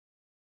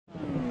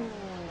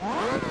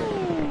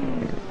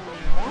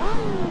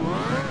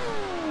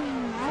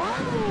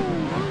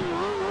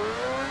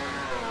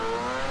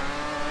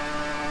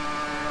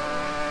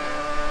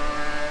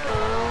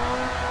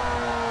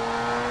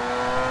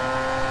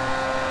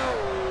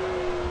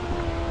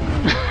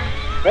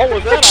What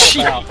was that all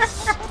about?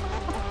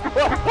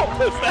 What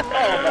was that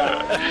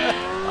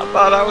all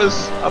about?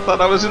 I thought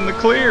I was in the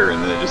clear,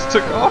 and then it just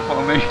took off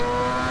on me.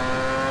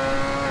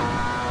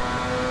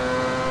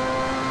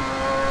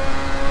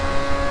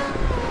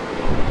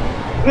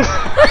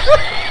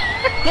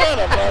 Son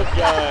of a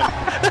gun!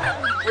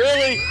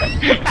 Really?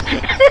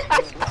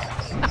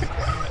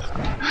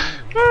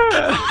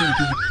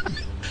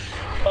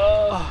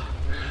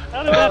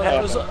 How did that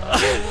happen?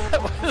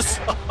 That was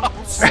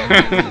awesome.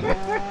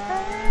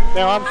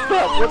 Now I'm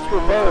stuck. What's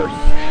reverse?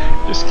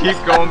 Just keep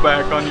going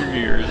back on your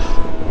gears.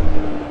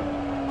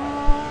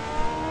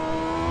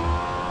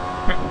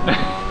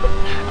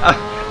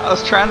 I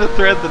was trying to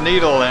thread the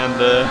needle and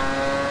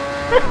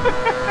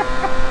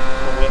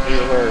Let me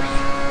reverse.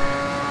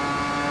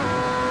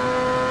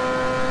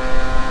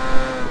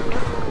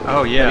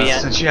 oh yeah,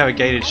 since you have a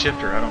gated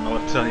shifter, I don't know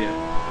what to tell you.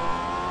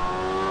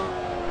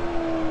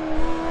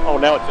 Oh,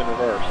 now it's in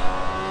reverse.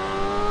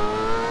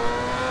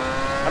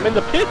 I'm in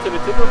the pits and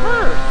it's in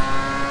reverse.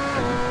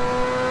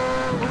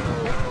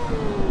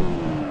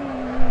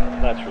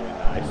 That's really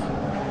nice.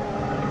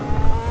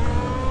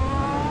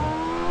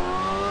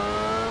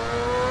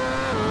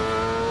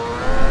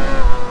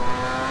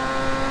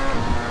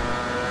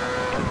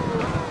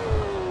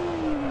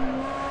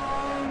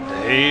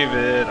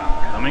 David,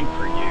 I'm coming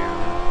for you.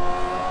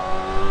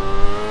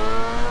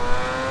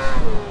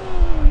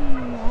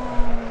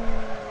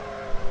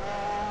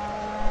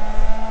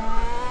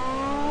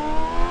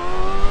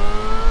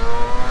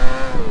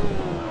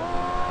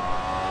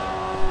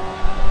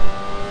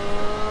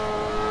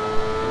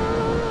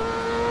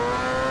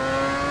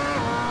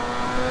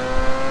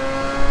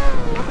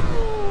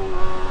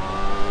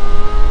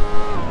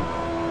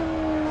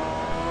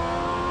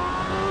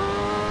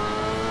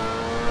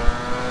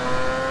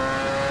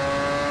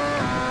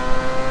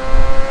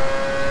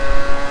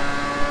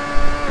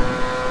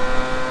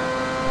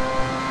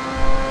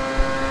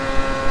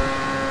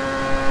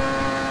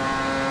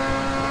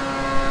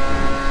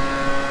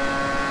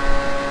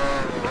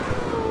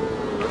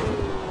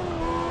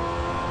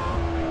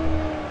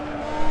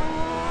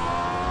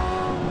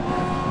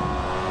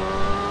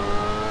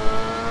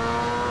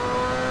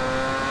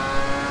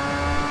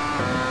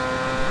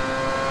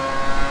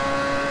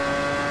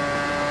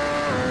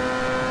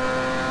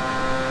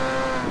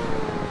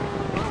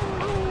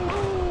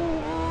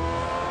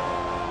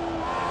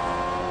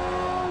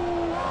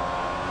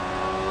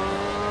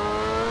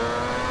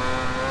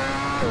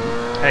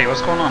 Hey,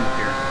 what's going on up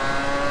here?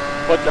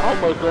 Bunch of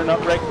homos better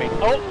not wreck me.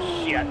 Oh,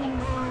 shit.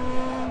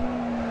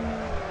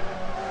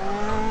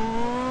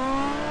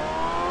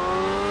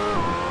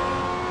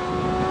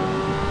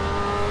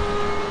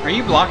 Are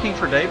you blocking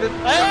for David?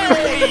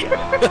 Hey!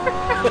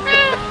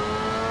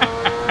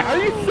 Are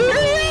you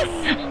serious?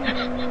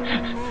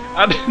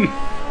 I didn't.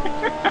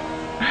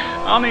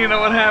 I don't even know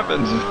what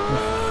happened.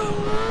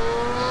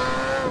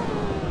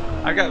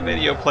 I got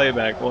video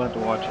playback. We'll have to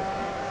watch it.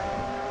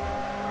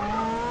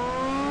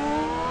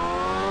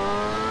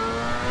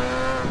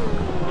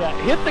 Yeah,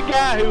 hit the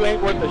guy who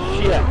ain't worth a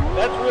shit.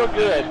 That's real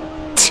good.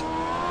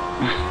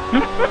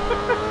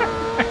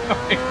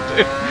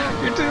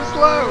 You're too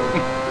slow.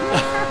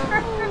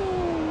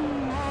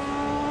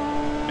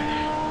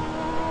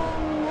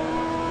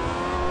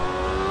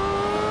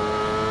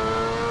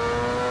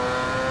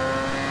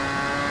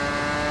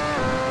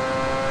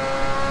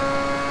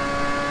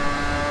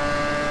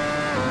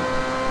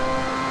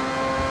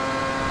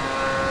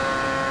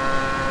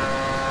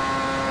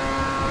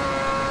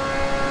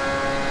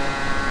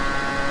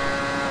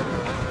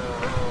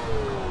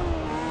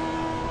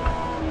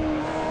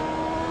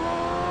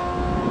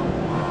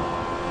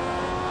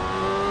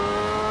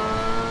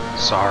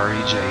 Sorry,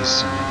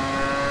 Jason.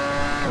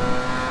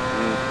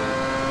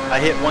 I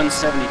hit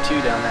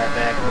 172 down that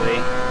back way.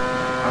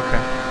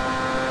 Okay.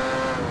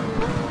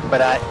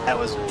 But I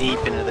was deep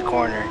into the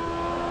corner.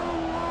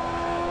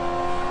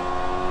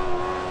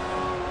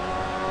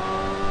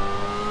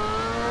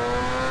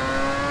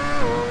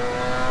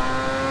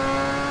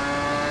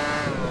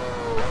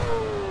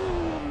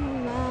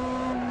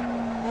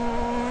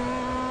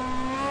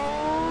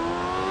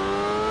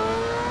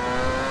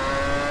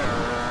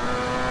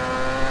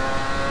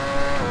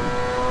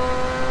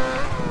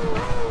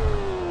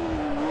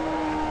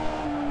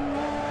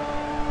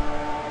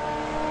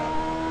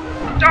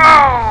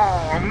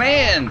 Oh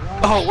man!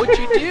 Oh, what'd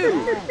you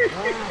do?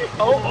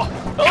 Oh,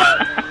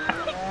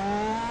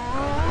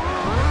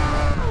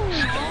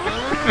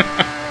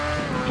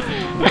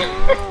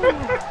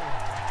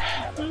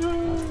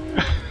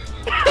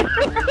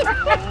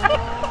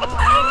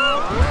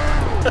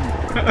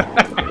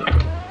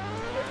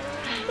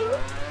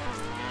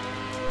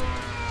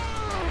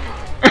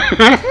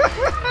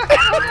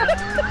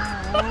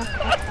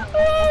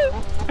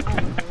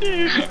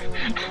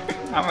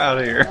 I'm out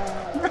of here.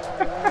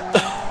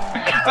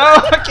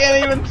 Oh, I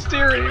can't even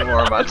steer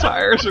anymore. My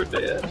tires are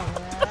dead.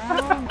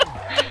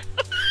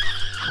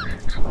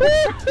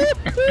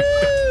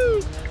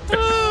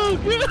 Oh,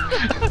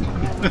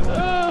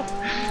 God.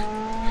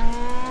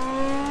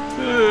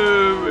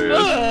 Oh, man.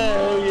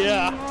 Oh,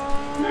 yeah.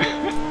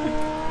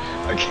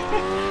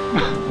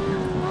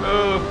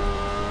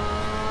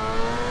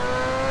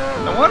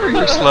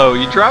 slow.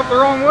 You drive the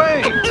wrong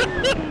way.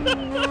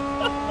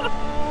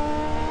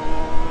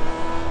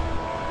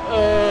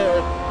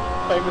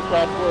 Oh, famous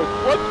last words.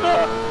 What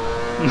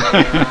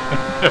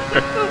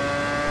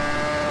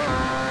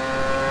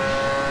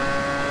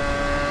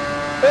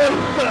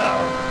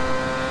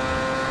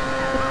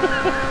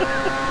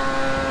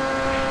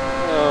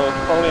oh,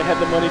 if only I had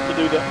the money to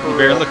do that for You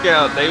better real. look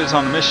out. David's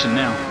on the mission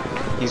now.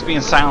 He's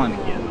being silent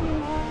again.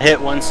 I hit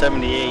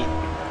 178.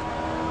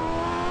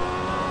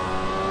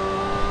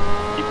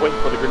 Keep waiting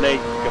for the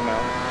grenades to come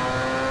out.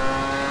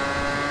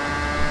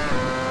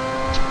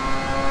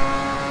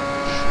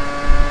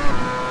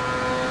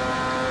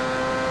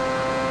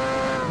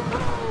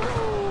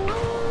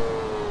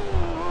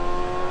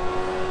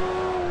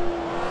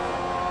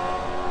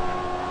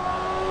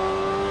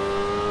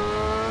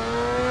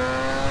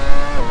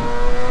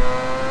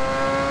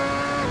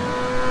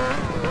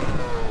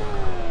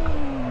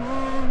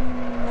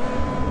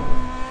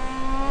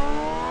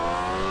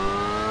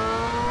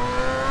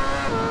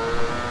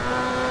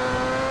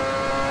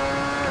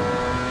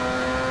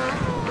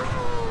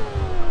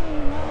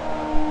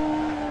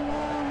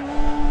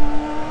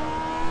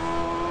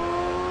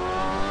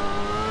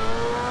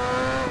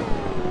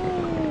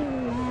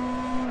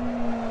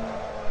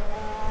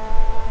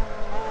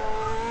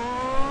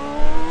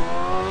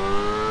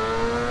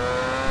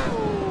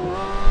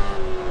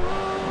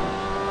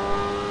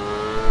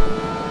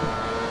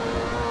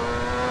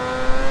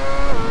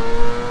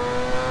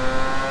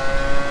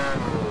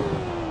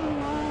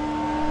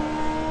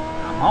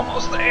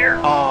 Almost there.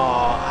 Oh,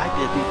 I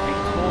didn't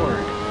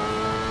record.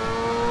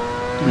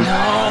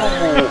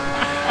 No!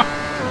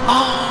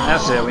 Oh,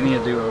 That's it. We need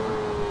a do-over.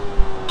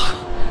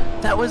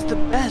 that was the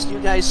best. You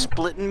guys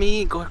splitting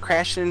me, go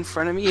crashing in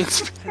front of me and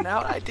spinning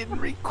out. I didn't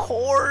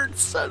record,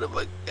 son of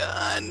a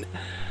gun.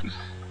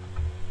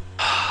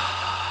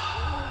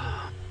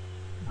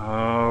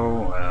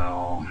 Oh,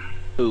 well.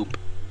 Oop.